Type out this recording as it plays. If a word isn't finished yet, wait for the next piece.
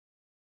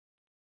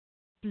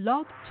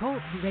Blog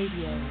Talk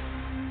Radio.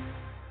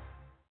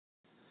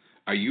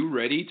 Are you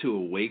ready to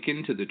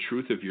awaken to the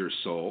truth of your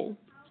soul?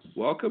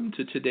 Welcome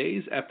to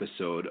today's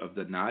episode of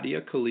the Nadia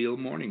Khalil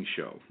Morning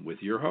Show with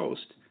your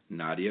host,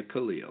 Nadia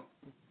Khalil.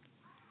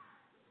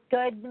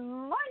 Good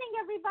morning,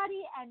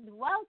 everybody, and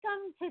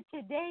welcome to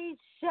today's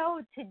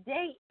show.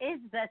 Today is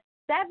the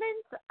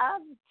 7th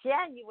of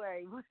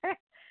January.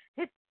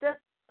 It's just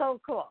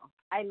so cool.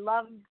 I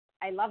love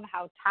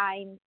how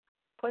time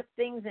puts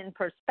things in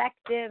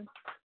perspective.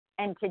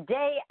 And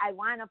today I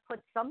want to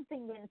put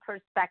something in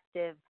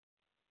perspective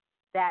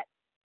that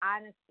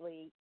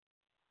honestly,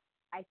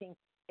 I think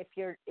if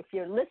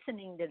you're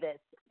listening to this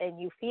and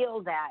you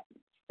feel that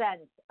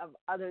sense of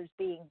others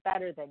being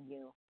better than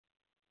you,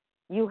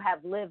 you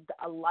have lived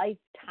a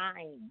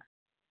lifetime,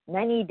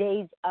 many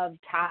days of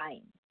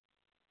time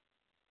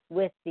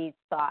with these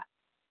thoughts.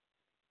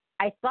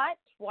 I thought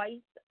twice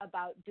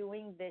about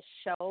doing this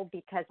show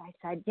because I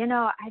said,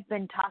 I've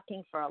been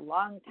talking for a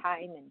long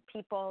time and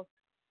people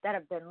that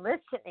have been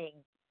listening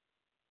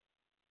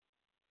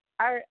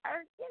are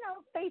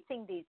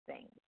facing these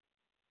things.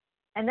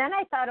 And then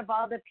I thought of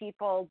all the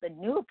people, the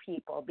new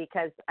people,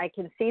 because I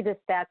can see the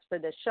stats for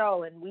the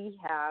show, and we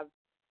have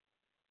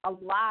a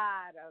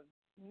lot of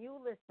new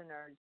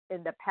listeners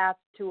in the past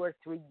 2 or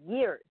 3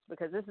 years,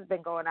 because this has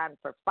been going on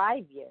for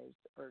 5 years,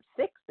 or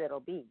 6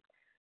 it'll be.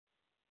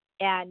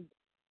 And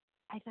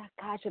I thought,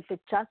 gosh, if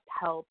it just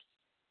helps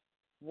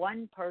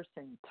one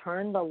person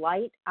turn the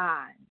light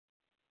on,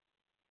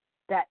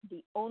 that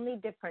the only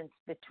difference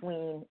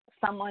between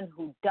someone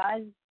who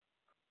does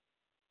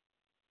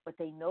what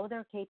they know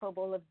they're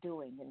capable of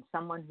doing and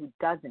someone who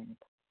doesn't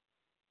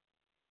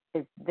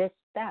is this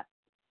step,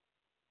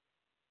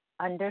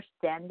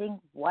 understanding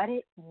what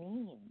it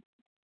means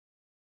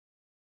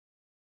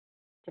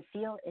to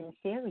feel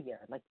inferior.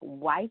 Like,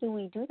 why do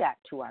we do that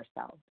to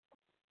ourselves?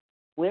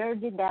 Where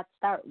did that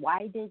start?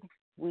 Why did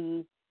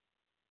we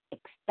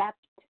accept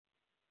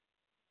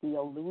the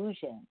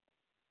illusion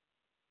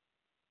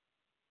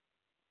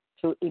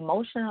to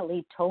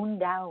emotionally tone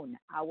down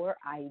our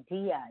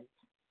ideas,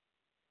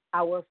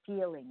 our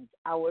feelings,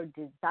 our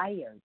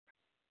desires,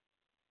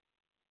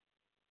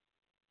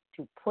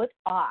 to put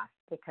off,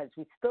 because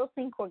we still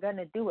think we're going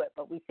to do it,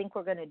 but we think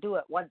we're going to do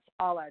it once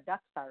all our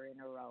ducks are in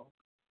a row.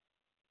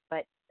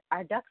 But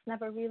our ducks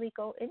never really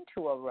go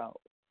into a row.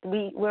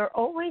 We're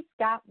always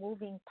got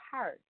moving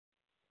parts.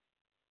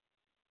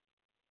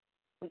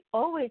 We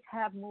always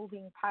have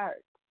moving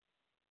parts.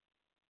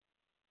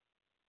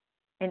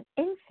 And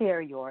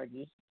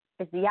inferiority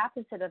is the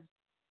opposite of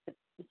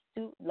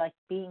like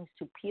being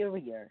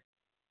superior.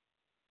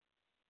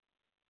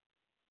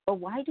 But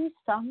why do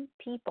some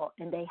people,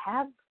 and they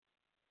have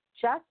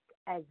just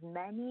as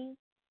many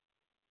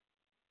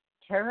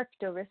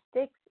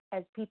characteristics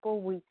as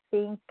people we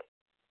think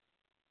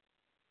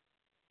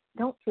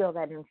don't feel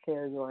that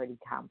inferiority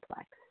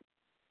complex?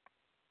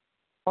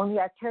 Only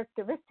our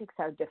characteristics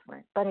are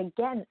different. But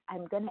again,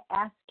 I'm going to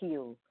ask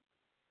you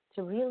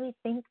to really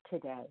think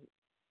today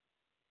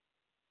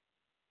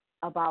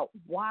about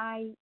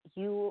why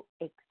you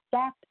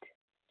accept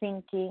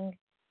thinking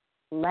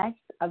less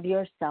of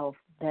yourself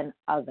than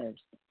others.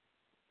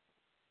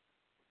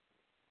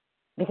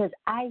 Because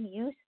I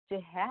used to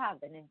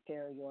have an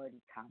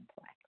inferiority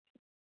complex.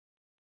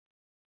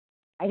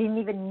 I didn't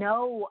even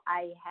know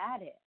I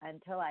had it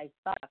until I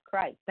saw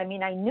Christ. I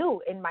mean, I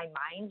knew in my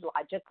mind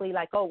logically,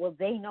 like, oh, well,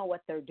 they know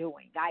what they're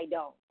doing. I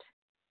don't.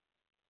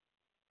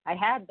 I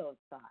had those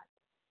thoughts.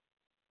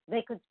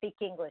 They could speak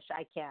English.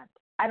 I can't.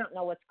 I don't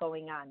know what's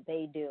going on.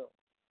 They do.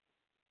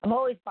 I'm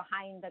always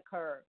behind the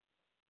curve.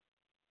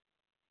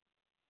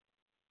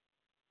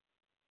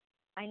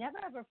 I never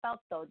ever felt,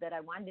 though, that I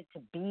wanted to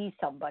be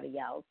somebody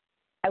else.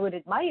 I would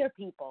admire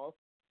people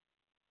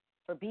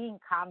for being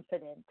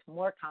confident,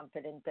 more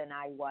confident than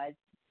I was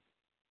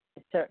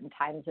at certain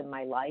times in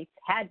my life,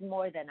 had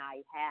more than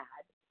I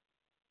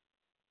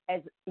had.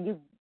 As you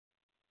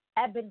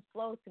ebb and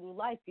flow through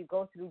life, you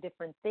go through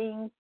different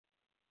things,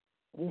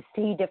 you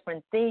see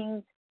different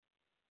things,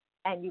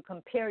 and you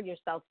compare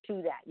yourself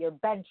to that. You're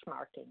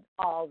benchmarking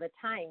all the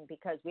time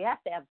because we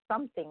have to have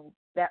something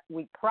that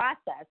we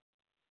process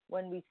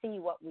when we see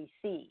what we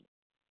see.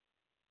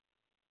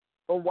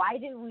 But why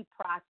do we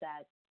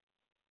process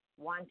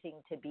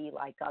wanting to be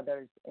like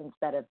others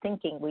instead of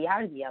thinking we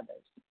are the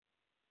others?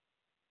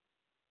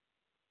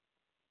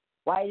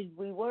 Why did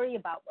we worry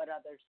about what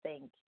others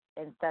think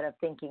instead of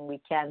thinking we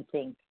can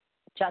think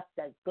just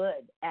as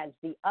good as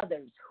the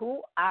others?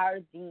 Who are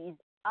these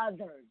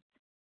others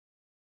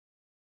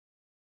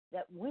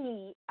that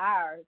we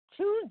are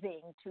choosing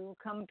to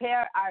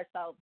compare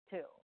ourselves to?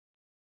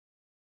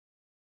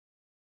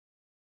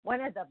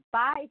 One of the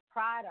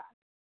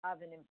byproducts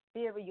of an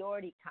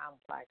inferiority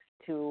complex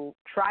to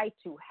try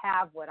to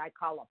have what I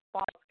call a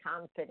false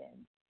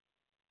confidence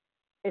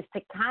is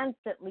to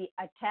constantly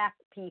attack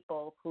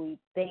people who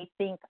they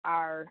think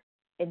are,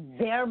 in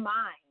their mind,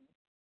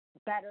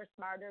 better,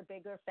 smarter,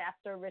 bigger,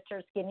 faster,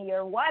 richer,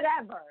 skinnier,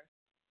 whatever,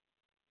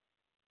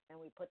 and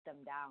we put them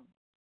down.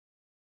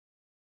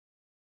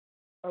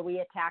 or we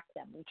attack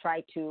them. We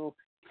try to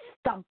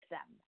stump them,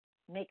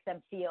 make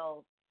them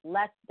feel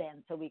less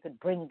than so we could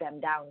bring them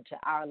down to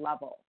our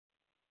level.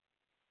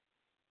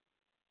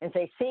 And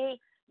say, see,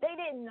 they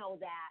didn't know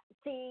that.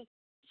 See,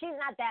 she's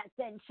not that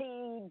thin.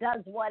 She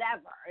does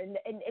whatever.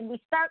 And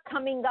we start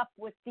coming up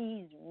with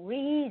these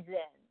reasons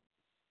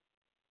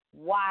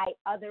why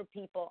other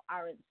people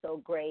aren't so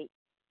great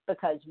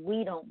because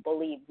we don't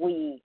believe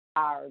we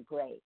are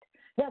great.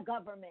 The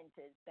government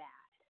is bad.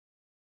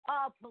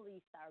 All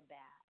police are bad.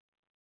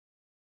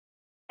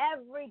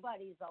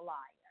 Everybody's a liar.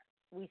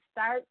 We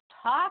start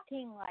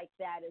talking like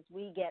that as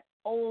we get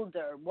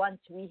older once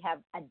we have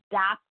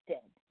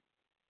adopted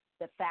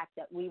the fact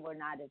that we were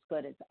not as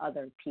good as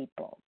other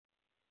people.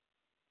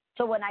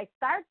 So when I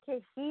start to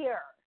hear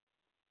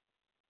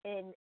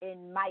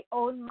in my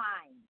own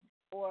mind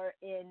or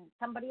in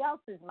somebody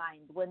else's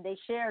mind when they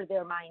share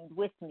their mind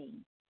with me,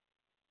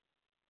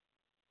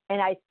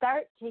 and I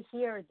start to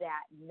hear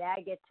that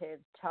negative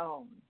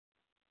tone,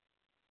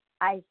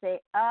 I say,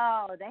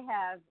 oh, they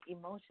have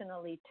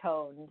emotionally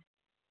toned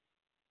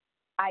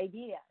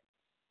ideas.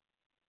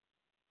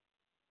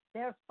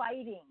 They're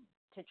fighting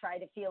to try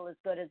to feel as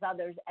good as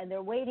others, and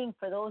they're waiting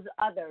for those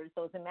others,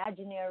 those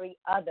imaginary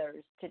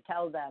others, to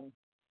tell them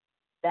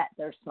that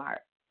they're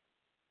smart,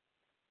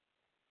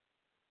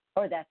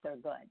 or that they're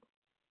good,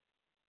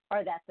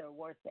 or that they're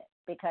worth it,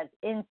 because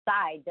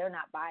inside they're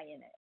not buying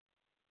it.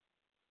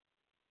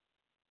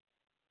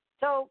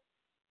 So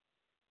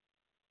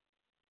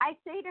I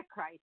say to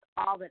Christ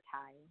all the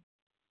time,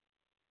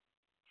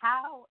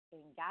 how in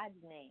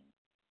God's name,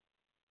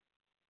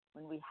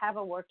 when we have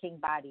a working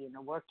body and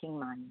a working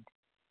mind,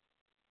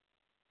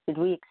 did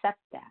we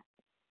accept that?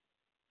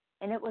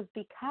 And it was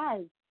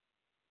because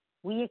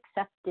we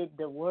accepted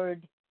the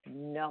word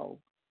no.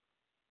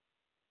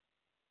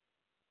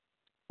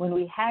 When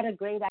we had a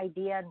great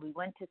idea and we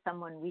went to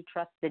someone we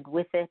trusted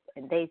with it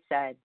and they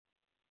said,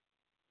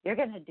 you're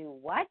going to do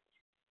what?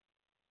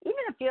 Even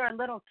if you're a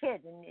little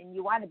kid and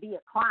you want to be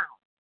a clown,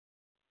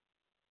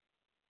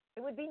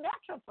 it would be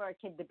natural for a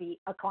kid to be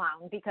a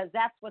clown because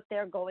that's what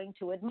they're going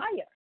to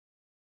admire.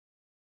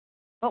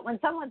 But when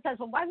someone says,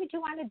 well, why would you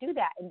want to do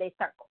that? And they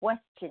start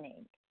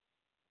questioning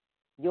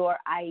your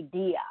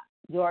idea,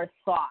 your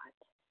thought,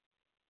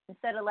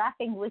 instead of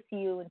laughing with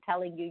you and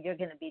telling you you're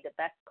going to be the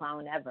best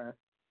clown ever,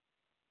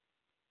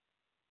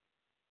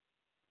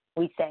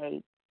 we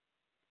say,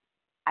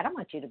 I don't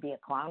want you to be a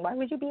clown. Why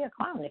would you be a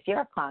clown if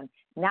you're a clown?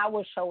 Now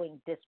we're showing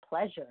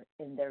displeasure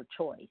in their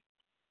choice.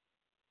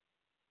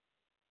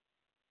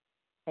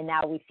 And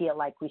now we feel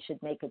like we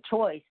should make a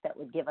choice that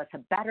would give us a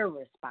better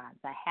response,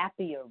 a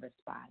happier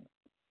response.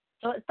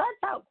 So it starts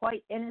out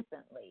quite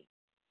innocently.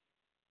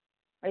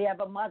 Or you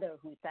have a mother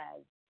who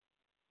says,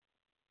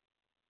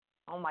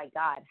 oh my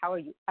God, how are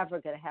you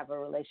ever going to have a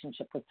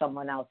relationship with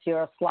someone else?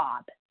 You're a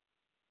slob.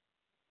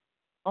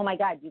 Oh my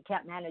God, you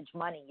can't manage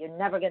money. You're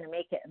never going to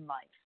make it in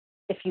life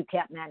if you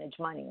can't manage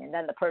money. And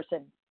then the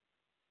person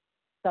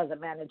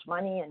doesn't manage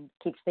money and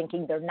keeps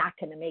thinking they're not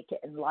going to make it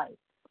in life.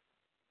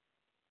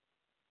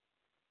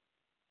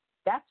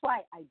 That's why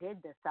I did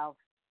the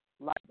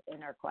self-love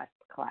inner quest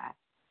class.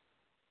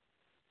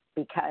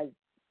 Because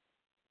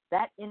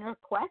that inner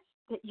quest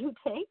that you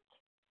take,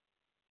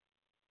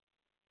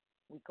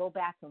 we go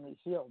back and we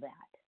heal that.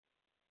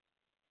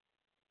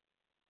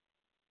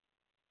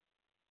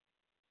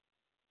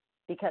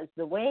 Because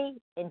the way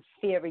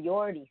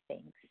inferiority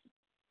thinks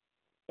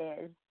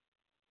is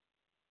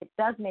it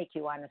does make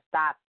you want to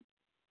stop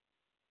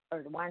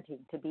or wanting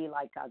to be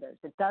like others.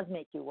 It does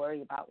make you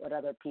worry about what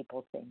other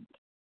people think.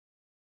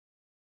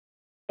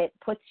 It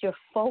puts your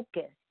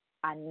focus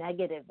on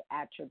negative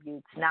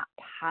attributes, not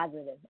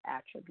positive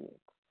attributes.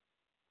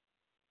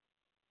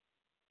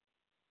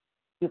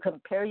 You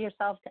compare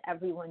yourself to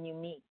everyone you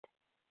meet.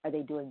 Are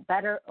they doing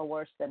better or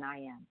worse than I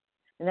am?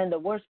 And then the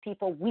worst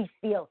people, we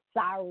feel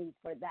sorry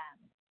for them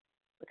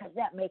because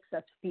that makes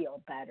us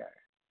feel better.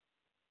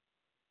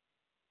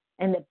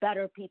 And the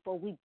better people,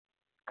 we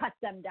cut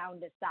them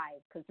down to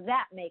size because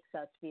that makes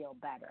us feel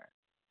better.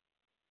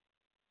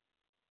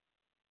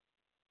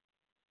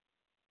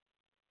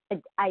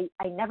 I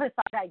never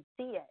thought I'd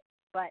see it,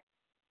 but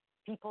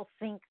people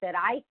think that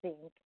I think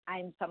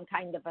I'm some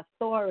kind of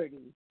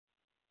authority.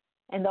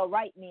 And they'll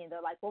write me and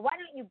they're like, well, why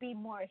don't you be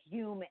more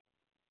human?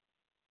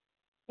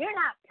 You're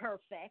not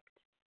perfect.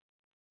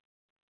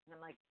 And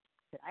I'm like,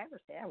 did I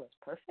ever say I was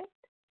perfect?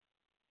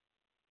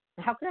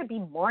 How could I be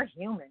more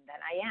human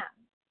than I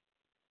am?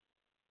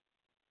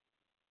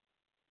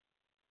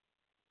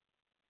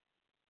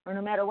 Or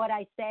no matter what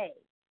I say,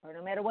 or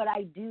no matter what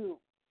I do.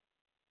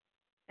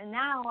 And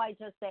now I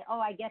just say, oh,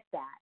 I get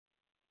that.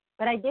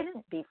 But I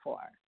didn't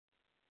before.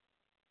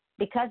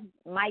 Because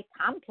my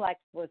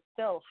complex was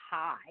so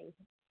high,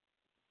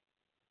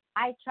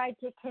 I tried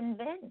to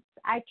convince.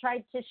 I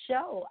tried to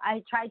show.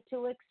 I tried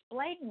to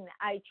explain.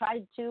 I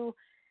tried to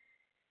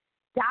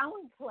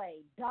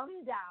downplay,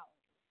 dumb down.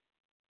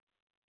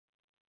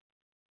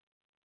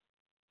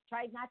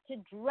 Tried not to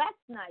dress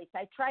nice.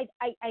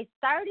 I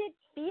started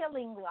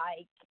feeling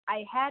like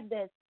I had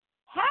this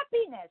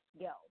happiness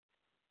guilt.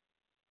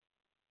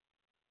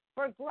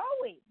 for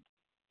growing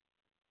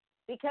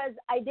because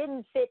I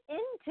didn't fit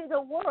into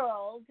the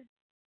world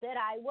that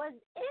I was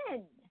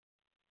in.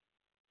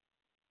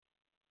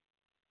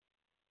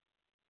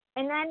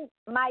 And then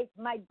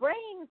my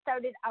brain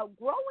started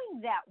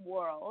outgrowing that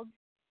world,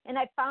 and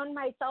I found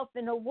myself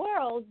in a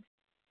world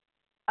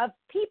of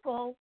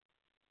people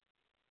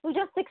who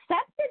just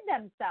accepted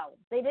themselves.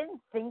 They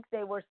didn't think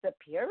they were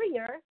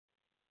superior.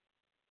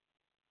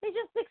 They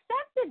just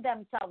accepted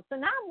themselves. So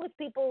now I'm with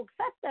people who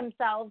accept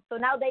themselves, so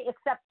now they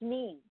accept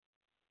me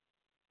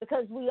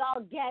because we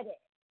all get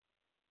it.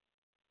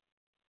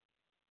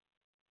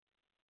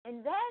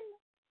 And then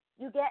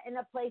you get in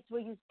a place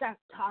where you start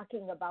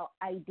talking about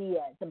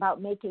ideas,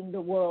 about making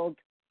the world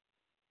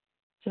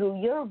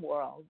through your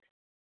world.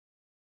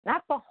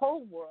 Not the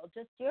whole world,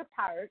 just your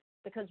part,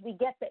 because we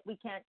get that we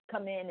can't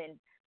come in and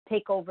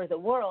take over the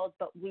world,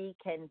 but we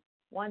can,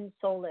 one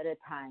soul at a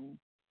time,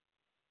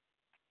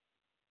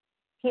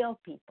 heal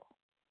people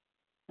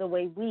the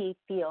way we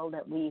feel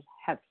that we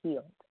have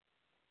healed.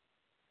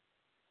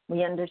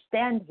 We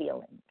understand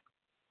healing.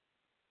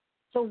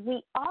 So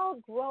we all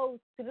grow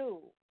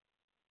through.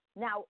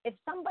 Now, if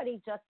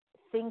somebody just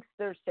thinks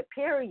they're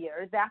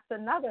superior, that's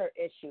another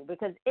issue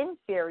because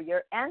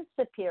inferior and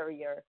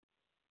superior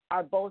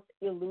are both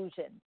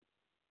illusions.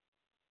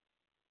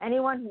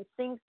 Anyone who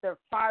thinks they're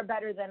far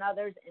better than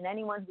others and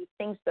anyone who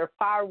thinks they're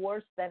far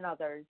worse than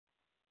others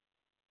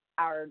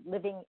are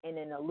living in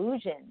an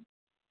illusion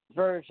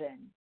version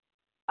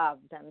of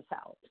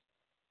themselves.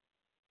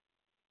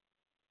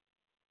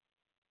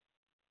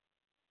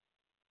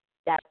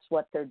 That's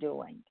what they're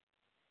doing.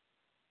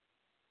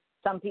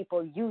 Some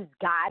people use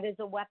God as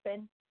a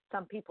weapon.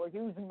 Some people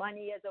use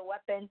money as a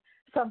weapon.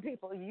 Some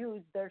people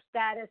use their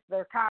status,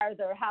 their car,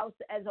 their house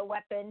as a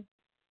weapon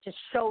to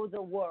show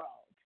the world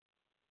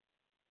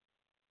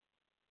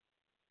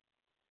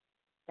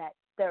that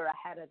they're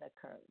ahead of the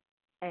curve.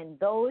 And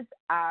those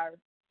are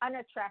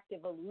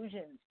unattractive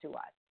illusions to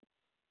us.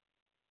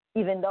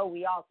 Even though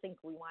we all think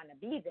we want to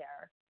be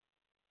there,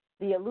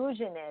 the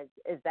illusion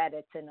is that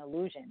it's an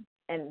illusion.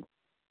 And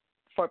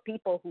for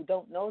people who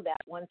don't know that,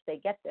 once they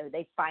get there,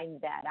 they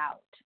find that out.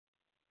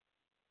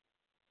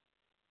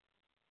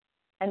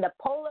 And the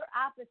polar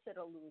opposite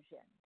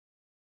illusion,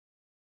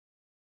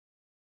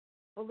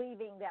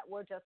 believing that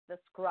we're just the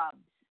scrubs,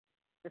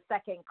 the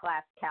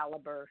second-class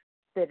caliber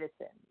citizens,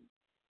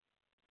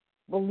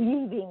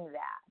 believing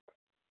that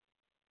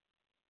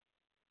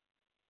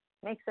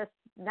makes us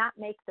not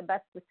make the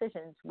best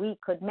decisions we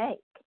could make.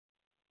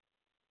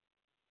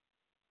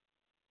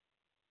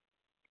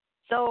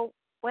 So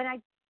when I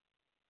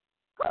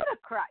go to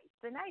Christ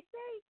and I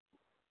say,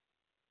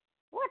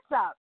 what's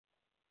up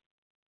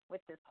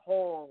with this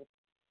whole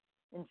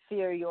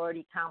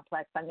inferiority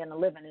complex? I'm going to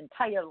live an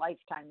entire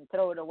lifetime and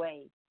throw it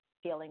away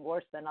feeling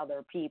worse than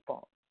other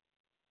people,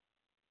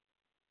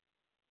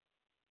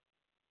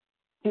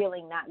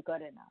 feeling not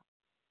good enough,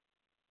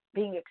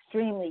 being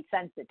extremely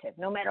sensitive.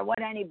 No matter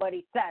what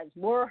anybody says,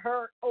 we're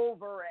hurt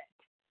over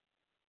it.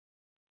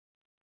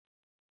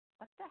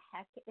 What the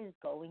heck is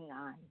going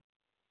on?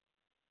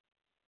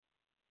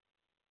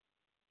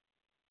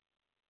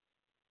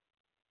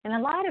 And a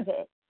lot of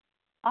it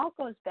all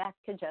goes back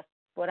to just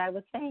what I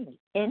was saying,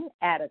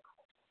 inadequate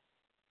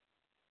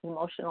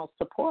emotional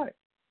support.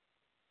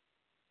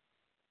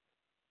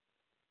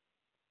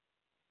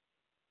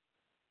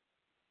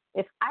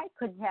 If I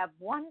could have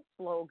one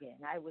slogan,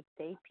 I would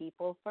say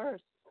people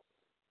first.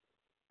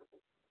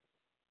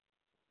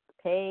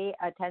 Pay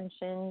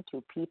attention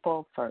to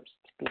people first,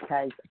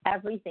 because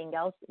everything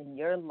else in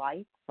your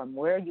life, from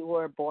where you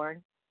were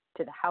born,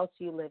 to the house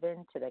you live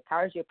in, to the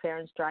cars your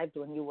parents drive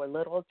when you were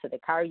little, to the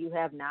car you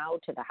have now,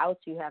 to the house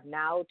you have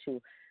now,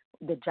 to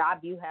the job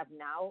you have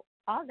now,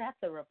 all that's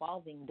a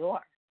revolving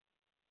door.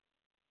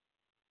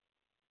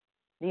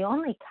 The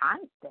only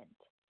constant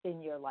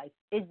in your life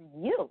is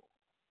you.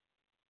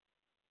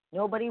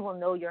 Nobody will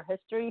know your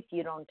history if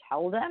you don't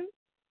tell them.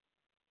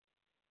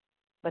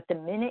 But the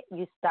minute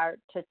you start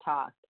to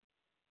talk,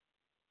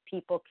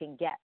 people can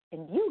get,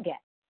 and you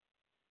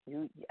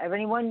get.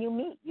 Everyone you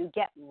meet, you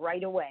get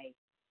right away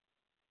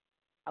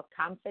how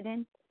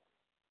confident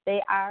they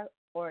are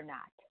or not.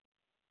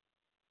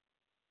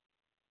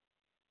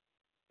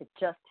 It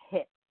just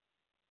hits.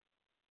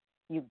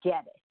 You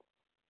get it.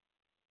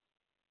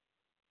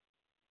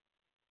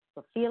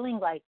 So feeling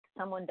like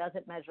someone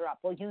doesn't measure up,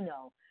 well, you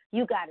know,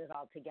 you got it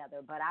all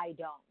together, but I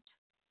don't.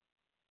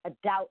 A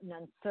doubt and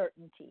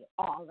uncertainty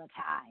all the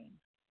time.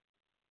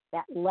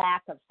 That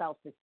lack of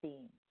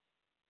self-esteem.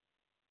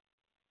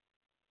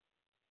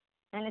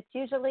 And it's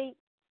usually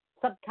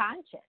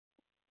subconscious.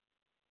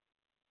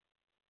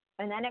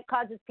 And then it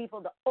causes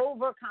people to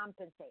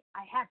overcompensate.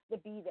 I have to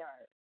be there.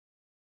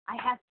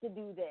 I have to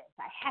do this.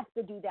 I have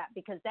to do that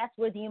because that's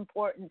where the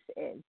importance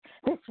is.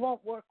 This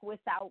won't work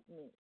without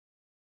me.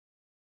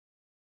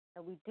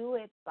 And we do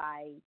it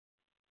by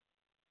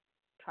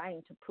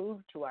trying to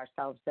prove to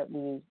ourselves that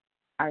we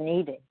are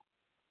needed.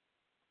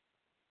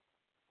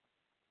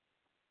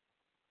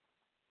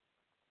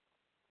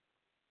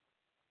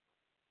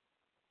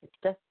 It's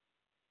just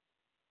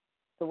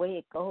the way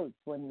it goes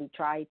when we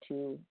try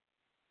to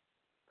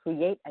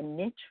create a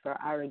niche for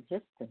our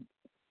existence.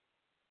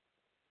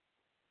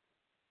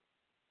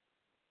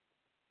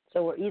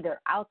 So we're either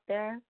out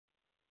there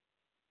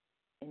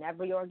in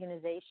every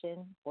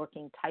organization,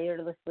 working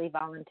tirelessly,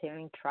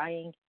 volunteering,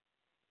 trying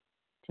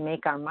to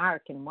make our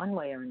mark in one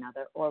way or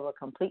another, or we're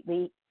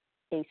completely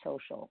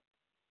asocial.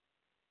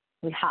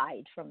 We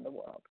hide from the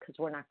world because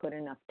we're not good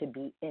enough to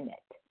be in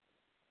it.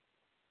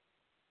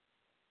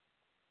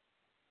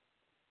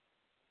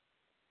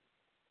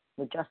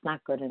 We're just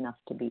not good enough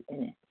to be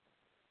in it.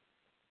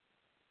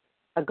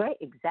 A great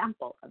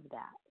example of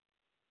that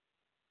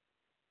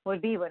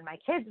would be when my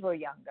kids were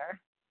younger,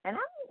 and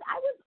I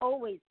was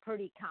always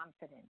pretty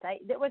confident.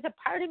 There was a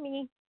part of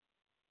me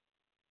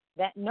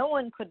that no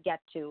one could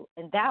get to,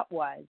 and that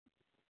was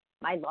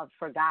my love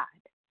for God.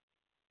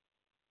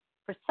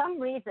 For some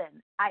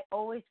reason, I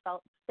always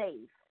felt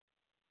safe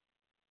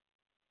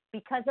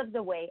because of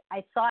the way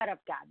I thought of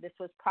God. This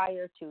was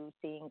prior to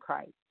seeing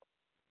Christ.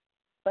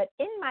 But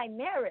in my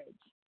marriage,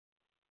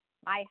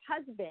 my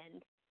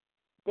husband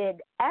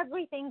did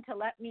everything to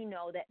let me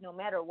know that no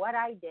matter what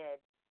I did,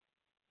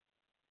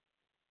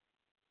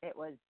 it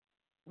was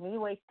me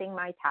wasting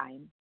my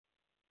time,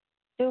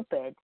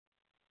 stupid,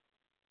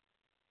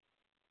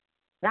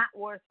 not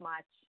worth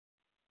much,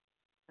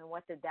 and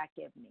what did that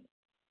give me?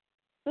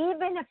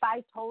 Even if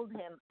I told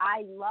him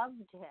I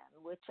loved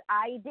him, which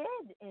I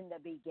did in the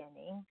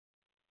beginning,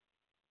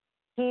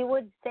 he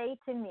would say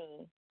to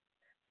me,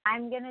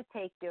 I'm going to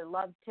take your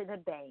love to the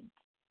bank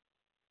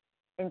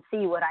and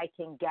see what I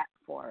can get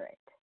for it.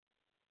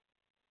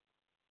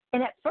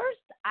 And at first,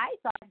 I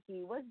thought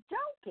he was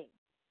joking.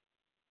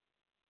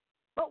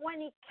 But when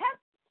he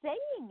kept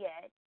saying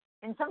it,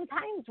 and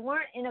sometimes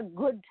weren't in a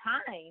good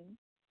time,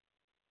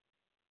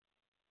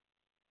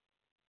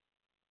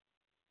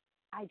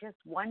 I just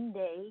one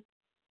day,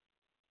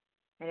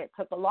 and it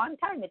took a long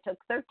time, it took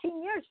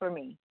 13 years for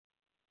me,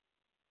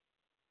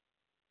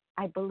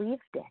 I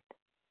believed it.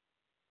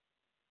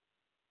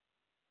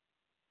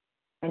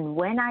 And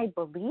when I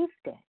believed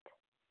it,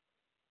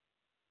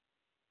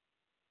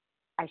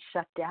 I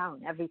shut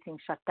down. Everything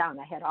shut down.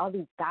 I had all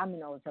these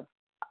dominoes of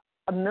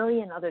a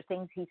million other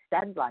things he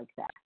said like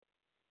that.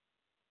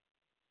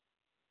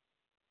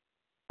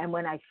 And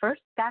when I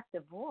first got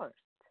divorced,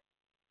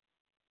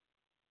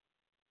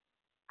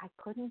 I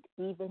couldn't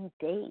even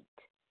date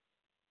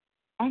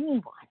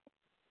anyone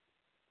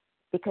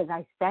because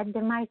I said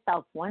to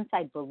myself, once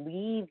I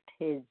believed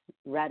his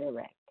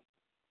rhetoric,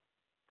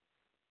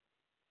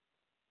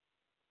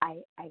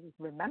 I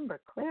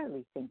remember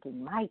clearly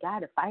thinking, my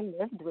God, if I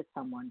lived with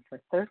someone for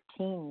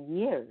 13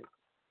 years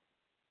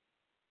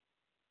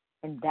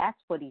and that's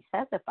what he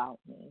says about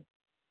me,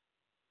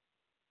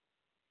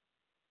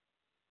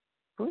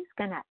 who's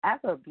going to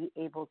ever be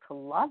able to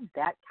love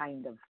that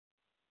kind of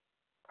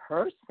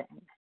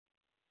person?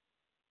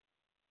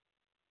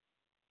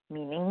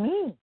 Meaning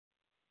me.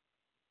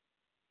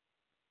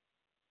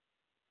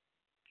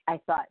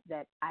 I thought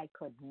that I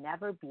could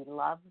never be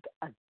loved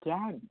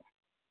again.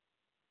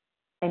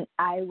 And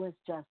I was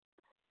just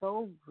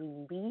so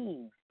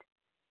relieved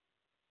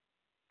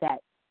that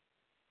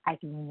I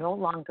no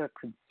longer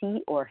could see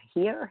or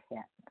hear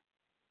him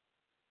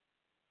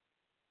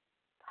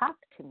talk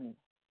to me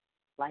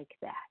like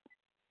that.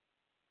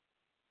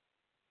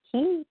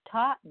 He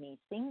taught me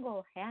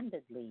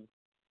single-handedly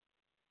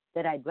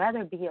that I'd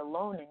rather be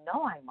alone and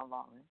know I'm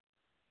alone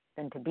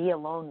than to be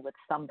alone with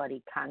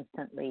somebody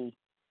constantly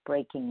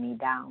breaking me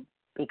down,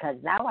 because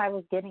now I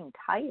was getting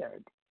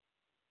tired.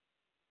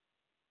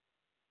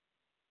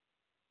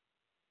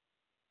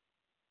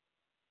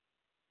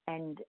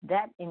 And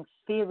that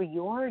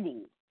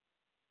inferiority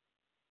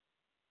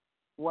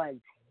was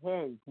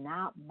his,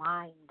 not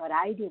mine, but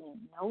I didn't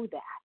know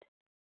that.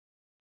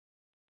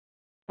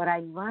 But I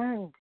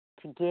learned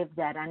to give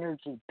that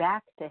energy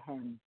back to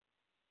him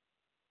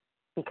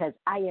because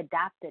I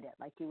adopted it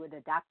like you would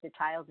adopt a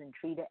child and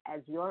treat it as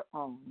your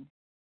own.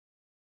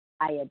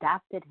 I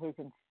adopted his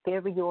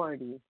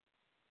inferiority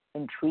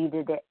and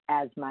treated it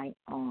as my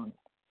own.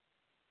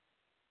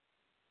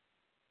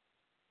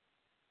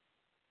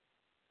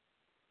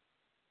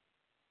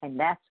 And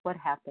that's what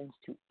happens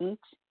to each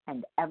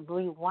and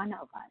every one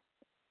of us.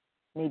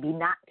 Maybe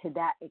not to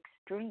that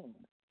extreme.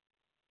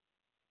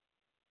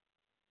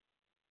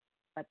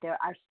 But there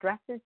are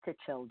stresses to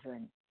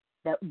children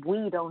that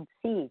we don't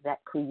see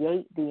that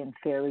create the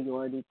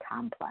inferiority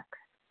complex.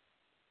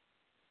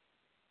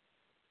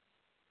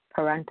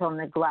 Parental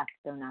neglect,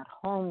 they're not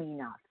home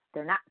enough.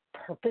 They're not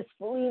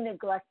purposefully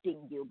neglecting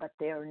you, but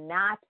they're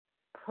not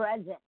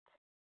present.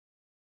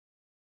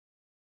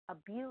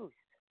 Abuse,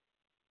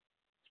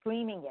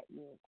 screaming at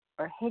you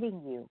or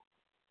hitting you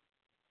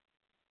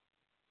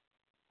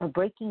or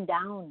breaking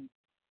down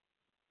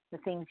the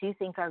things you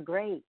think are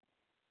great.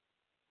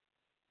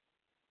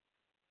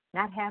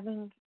 Not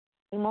having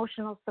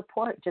emotional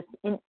support, just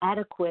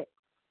inadequate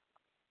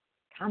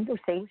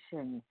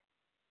conversations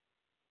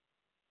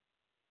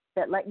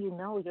that let you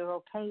know you're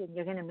okay and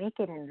you're going to make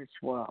it in this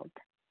world,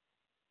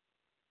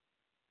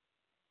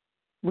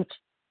 which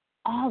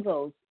all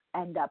those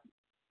end up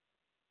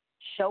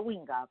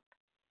showing up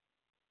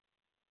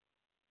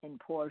in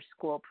poor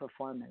school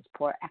performance,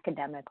 poor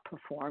academic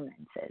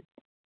performances,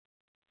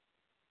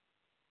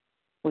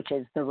 which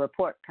is the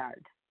report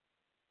card.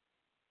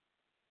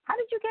 How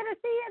did you get a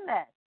C in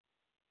this?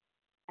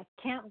 I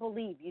can't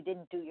believe you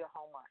didn't do your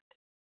homework.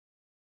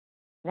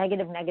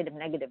 Negative, negative,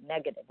 negative,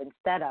 negative,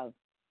 instead of,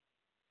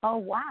 oh,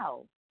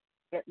 wow,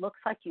 it looks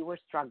like you were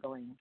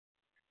struggling.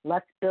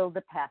 Let's build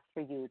a path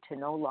for you to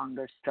no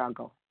longer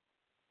struggle.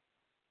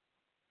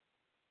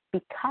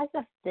 Because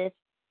of this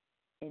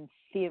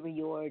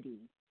inferiority,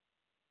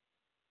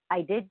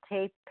 I did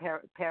tape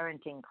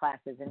parenting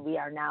classes, and we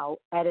are now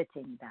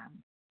editing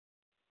them.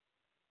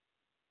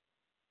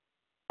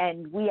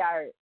 And we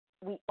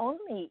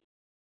only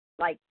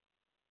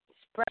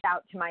spread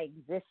out to my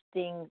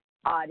existing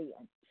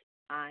audience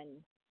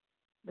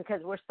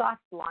because we're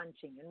soft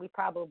launching, and we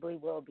probably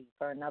will be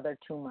for another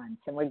 2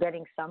 months, and we're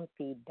getting some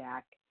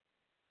feedback.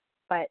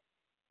 But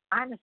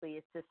honestly,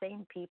 it's the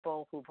same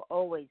people who've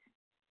always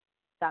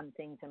done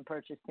things and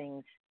purchased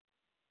things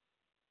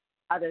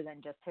other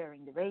than just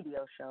hearing the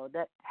radio show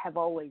that have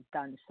always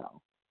done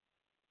so.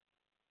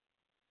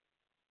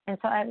 And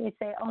so I would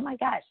say, oh my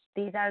gosh,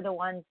 these are the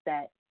ones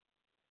that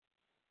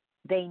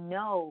they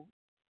know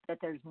that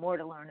there's more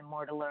to learn and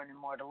more to learn and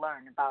more to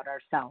learn about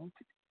ourselves.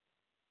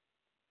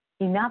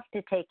 Enough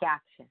to take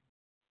action.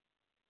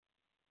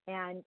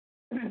 And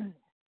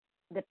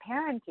the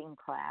parenting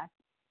class,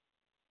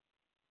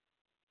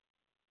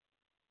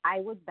 I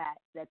would bet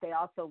that they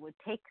also would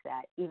take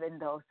that, even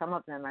though some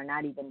of them are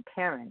not even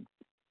parents.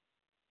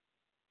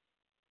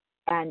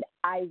 And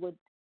I would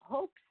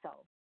hope so.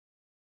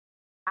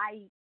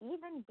 I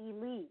even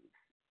believe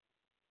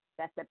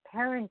that the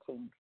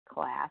parenting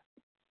class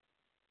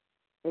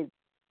is,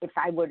 if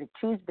I were to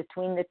choose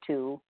between the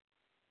two,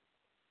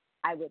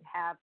 I would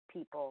have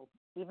people,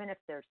 even if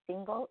they're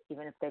single,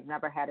 even if they've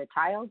never had a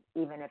child,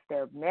 even if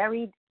they're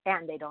married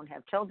and they don't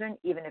have children,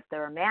 even if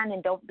they're a man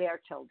and don't bear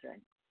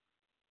children,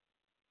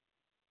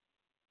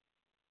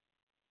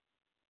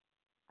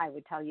 I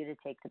would tell you to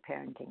take the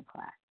parenting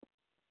class,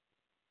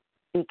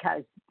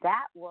 because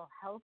that will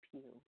help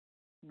you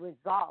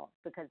resolve.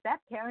 Because that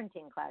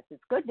parenting class,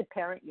 it's good to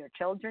parent your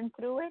children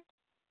through it,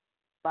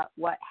 but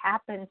what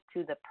happens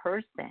to the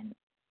person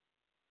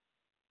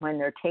when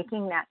they're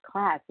taking that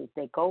class is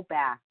they go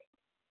back,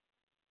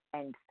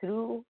 and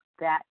through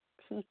that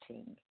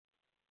teaching,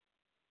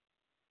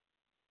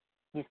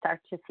 you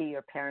start to see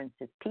your parents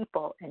as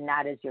people and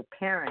not as your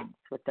parents,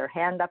 with their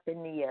hand up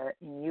in the air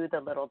and you, the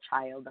little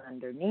child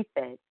underneath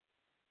it,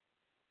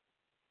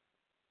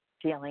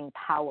 feeling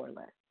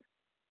powerless.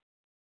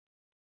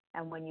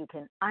 And when you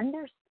can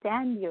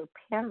understand your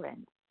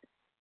parents,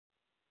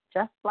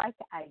 just like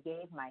I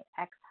gave my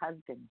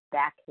ex-husband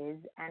back his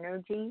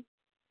energy,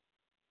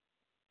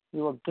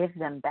 you will give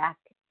them back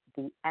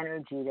the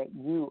energy that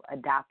you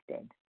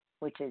adopted,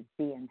 which is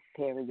the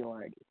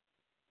inferiority.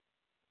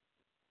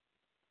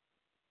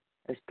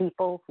 There's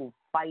people who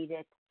fight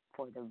it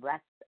for the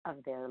rest of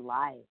their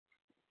lives.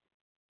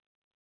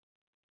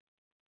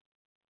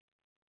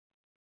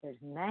 There's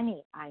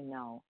many I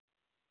know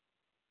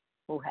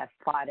who have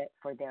fought it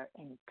for their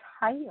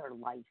entire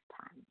lifetime.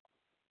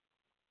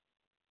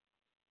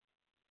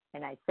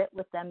 And I sit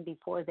with them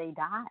before they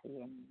die,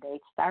 and they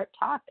start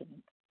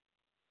talking.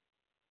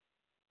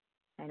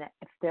 And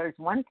if there's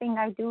one thing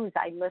I do is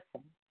I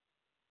listen.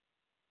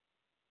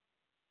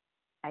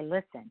 I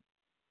listen.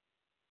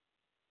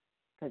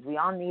 Because we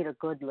all need a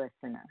good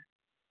listener.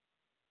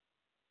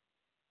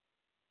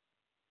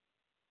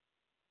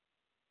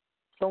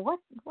 So what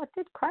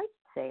did Christ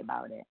say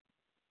about it?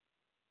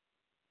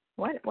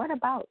 What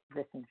about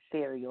this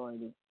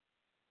inferiority?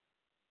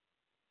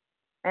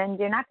 And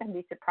you're not going to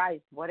be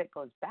surprised what it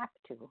goes back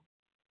to.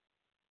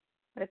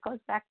 But it goes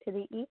back to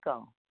the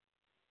ego.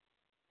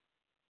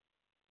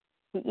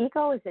 The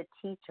ego is a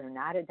teacher,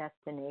 not a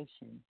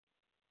destination.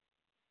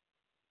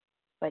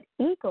 But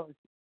ego's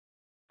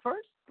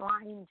first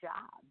line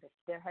job, if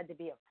there had to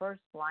be a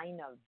first line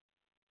of,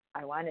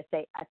 I want to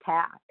say,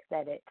 attack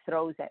that it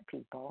throws at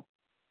people,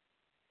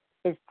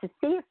 is to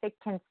see if it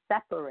can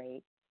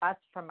separate us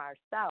from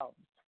ourselves.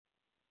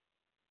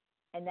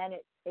 And then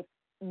it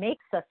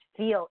makes us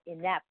feel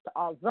inept,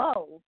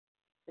 although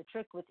the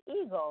trick with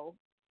ego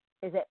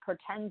is it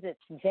pretends it's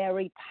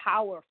very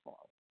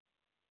powerful.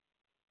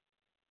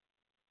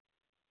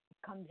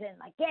 It comes in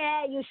like,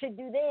 yeah, you should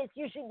do this,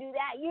 you should do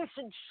that, you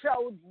should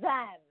show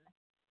them.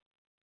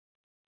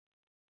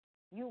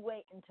 You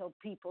wait until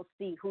people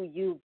see who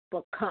you've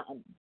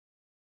become.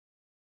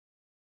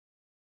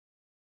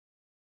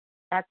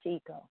 That's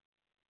ego.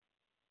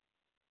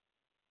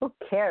 Who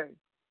cares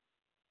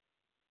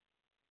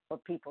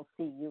what people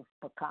see you've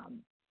become?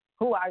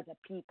 Who are the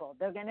people?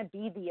 They're going to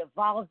be the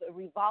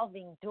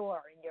revolving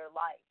door in your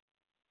life.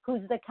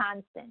 Who's the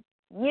constant?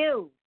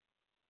 You.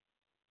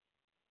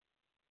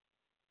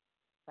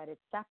 But it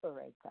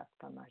separates us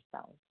from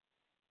ourselves.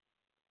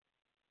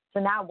 So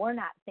now we're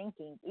not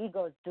thinking,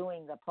 ego's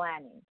doing the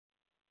planning.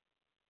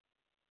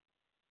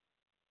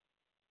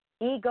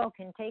 Ego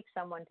can take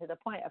someone to the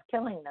point of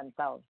killing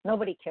themselves.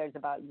 Nobody cares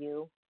about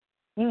you.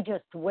 You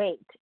just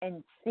wait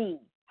and see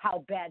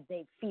how bad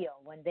they feel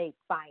when they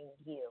find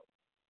you.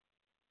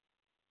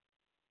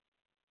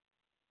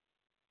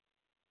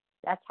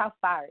 That's how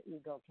far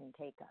ego can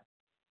take us.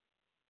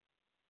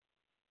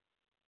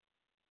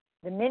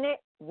 The minute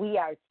we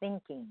are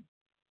thinking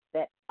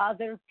that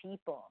other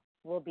people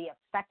will be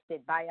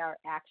affected by our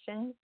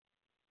actions,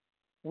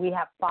 we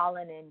have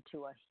fallen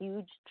into a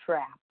huge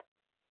trap.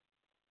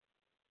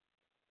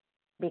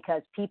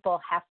 Because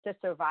people have to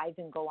survive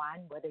and go on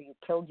whether you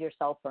killed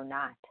yourself or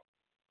not.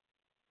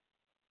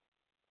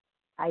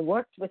 I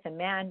worked with a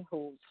man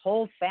whose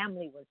whole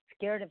family was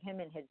scared of him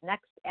and his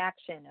next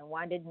action and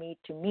wanted me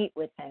to meet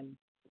with him.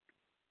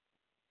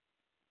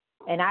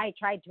 And I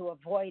tried to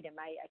avoid him.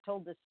 I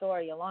told this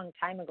story a long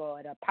time ago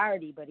at a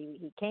party, but he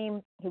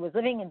was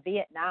living in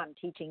Vietnam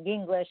teaching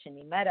English, and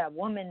he met a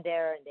woman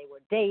there, and they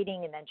were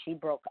dating, and then she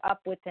broke up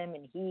with him,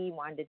 and he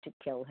wanted to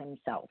kill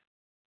himself.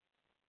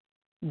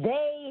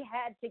 They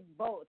had to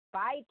both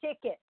buy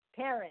tickets,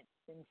 parents,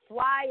 and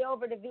fly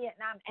over to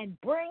Vietnam and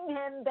bring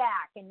him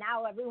back. And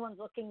now everyone's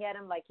looking at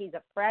him like he's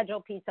a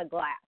fragile piece of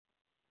glass.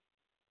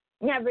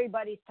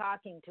 Everybody's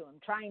talking to him,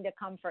 trying to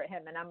comfort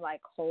him. And I'm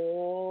like,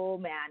 oh,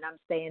 man, I'm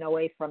staying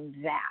away from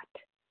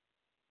that.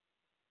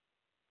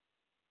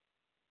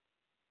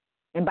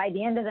 And by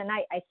the end of the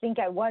night, I think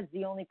I was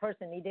the only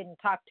person he didn't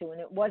talk to, and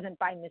it wasn't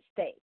by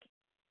mistake.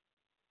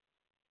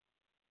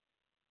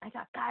 I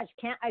thought, gosh,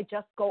 can't I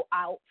just go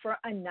out for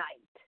a night?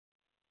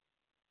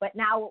 But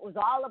now it was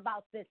all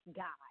about this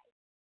guy.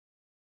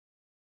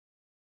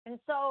 And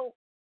so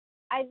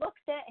I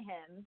looked at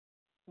him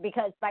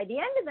because by the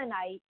end of the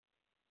night,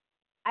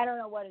 I don't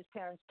know what his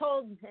parents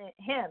told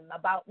him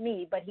about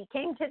me, but he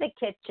came to the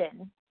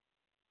kitchen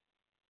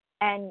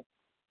and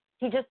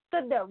he just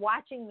stood there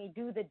watching me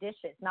do the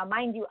dishes. Now,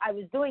 mind you, I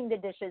was doing the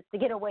dishes to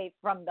get away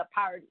from the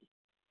party.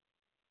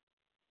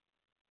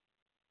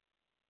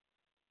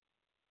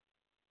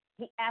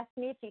 He asked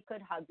me if he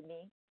could hug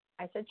me.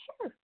 I said,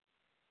 sure.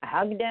 I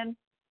hugged him.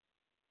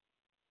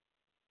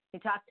 He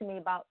talked to me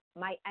about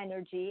my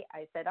energy.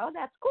 I said, oh,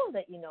 that's cool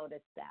that you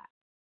noticed that.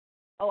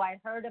 Oh, I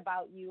heard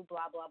about you,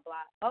 blah, blah, blah.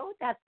 Oh,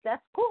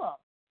 that's cool.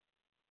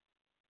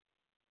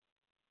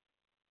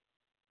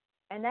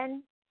 And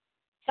then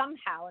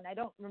somehow, and I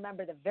don't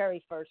remember the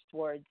very first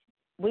words,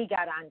 we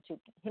got on to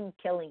him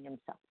killing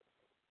himself.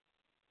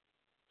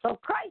 So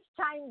Christ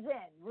chimes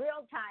in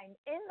real time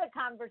in the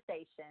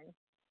conversation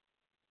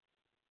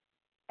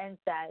and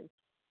says,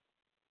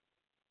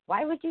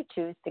 why would you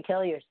choose to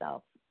kill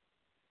yourself?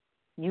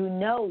 You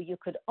know you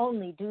could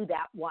only do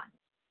that once.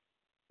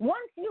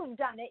 Once you've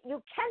done it,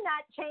 you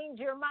cannot change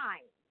your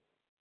mind.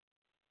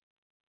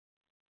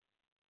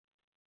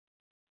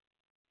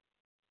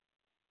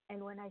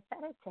 And when I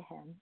said it to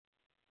him,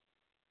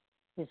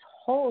 his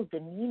whole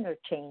demeanor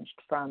changed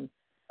from,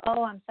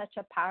 oh, I'm such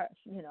a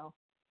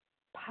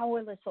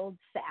powerless old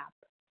sap,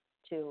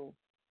 to,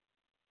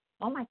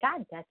 oh my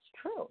God, that's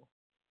true.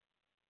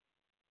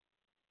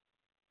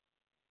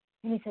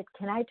 And he said,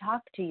 can I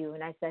talk to you?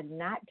 And I said,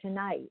 not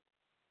tonight.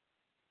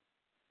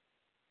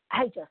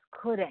 I just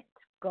couldn't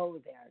go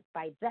there.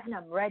 By then,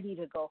 I'm ready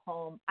to go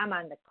home. I'm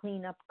on the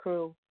cleanup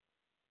crew.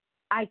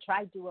 I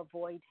tried to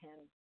avoid him.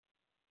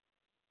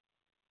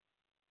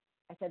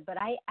 I said, but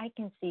I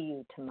can see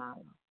you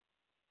tomorrow.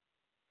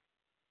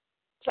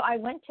 So I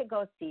went to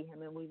go see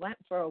him, and we went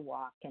for a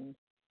walk. And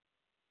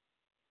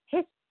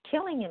his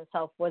killing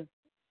himself was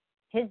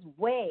his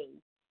way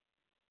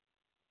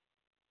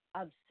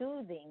of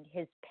soothing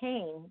his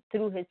pain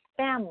through his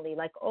family.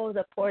 Like, oh,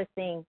 the poor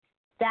thing.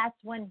 That's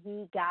when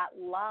he got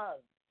love.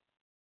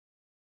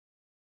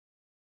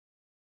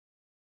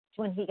 That's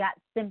when he got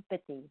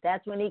sympathy.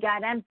 That's when he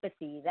got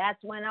empathy.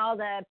 That's when all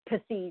the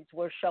pussies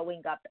were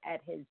showing up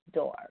at his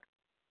door.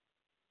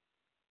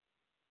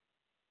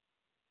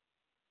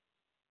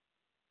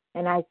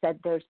 And I said,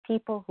 there's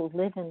people who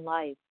live in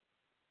life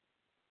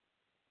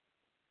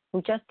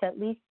who just at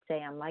least say,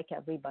 I'm like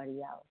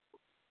everybody else,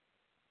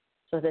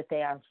 so that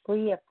they are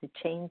free of the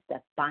chains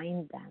that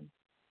bind them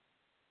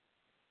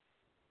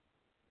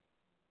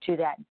to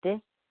that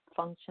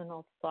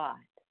dysfunctional thought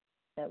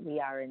that we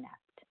are inept.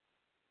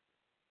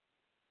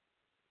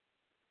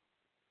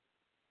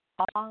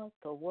 All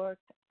the work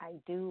I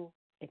do,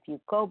 if you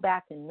go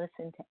back and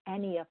listen to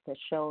any of the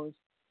shows,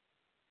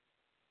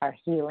 are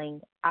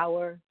healing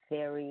our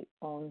very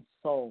own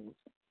souls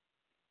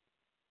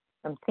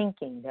from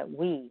thinking that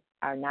we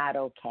are not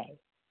okay.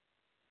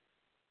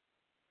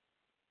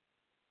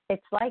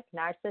 It's like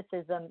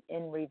narcissism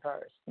in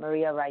reverse.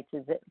 Maria writes,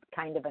 is it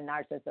kind of a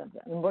narcissism?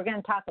 And we're going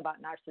to talk about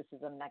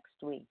narcissism next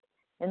week.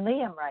 And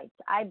Liam writes,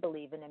 I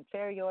believe an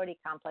inferiority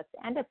complex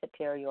and a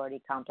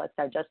superiority complex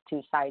are just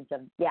two sides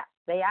of, yes,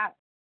 they are.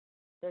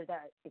 They're the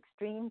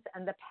extremes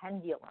and the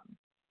pendulum.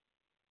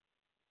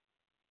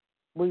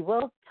 We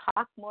will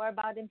talk more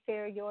about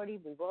inferiority.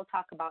 We will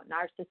talk about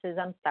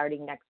narcissism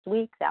starting next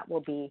week. That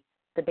will be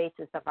the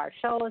basis of our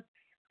shows.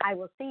 I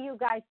will see you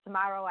guys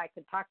tomorrow. I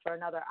could talk for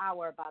another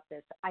hour about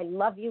this. I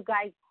love you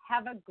guys.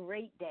 Have a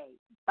great day.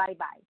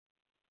 Bye-bye.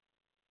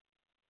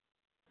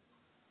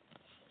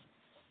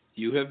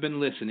 You have been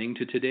listening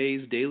to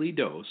today's daily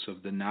dose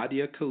of the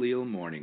Nadia Khalil Morning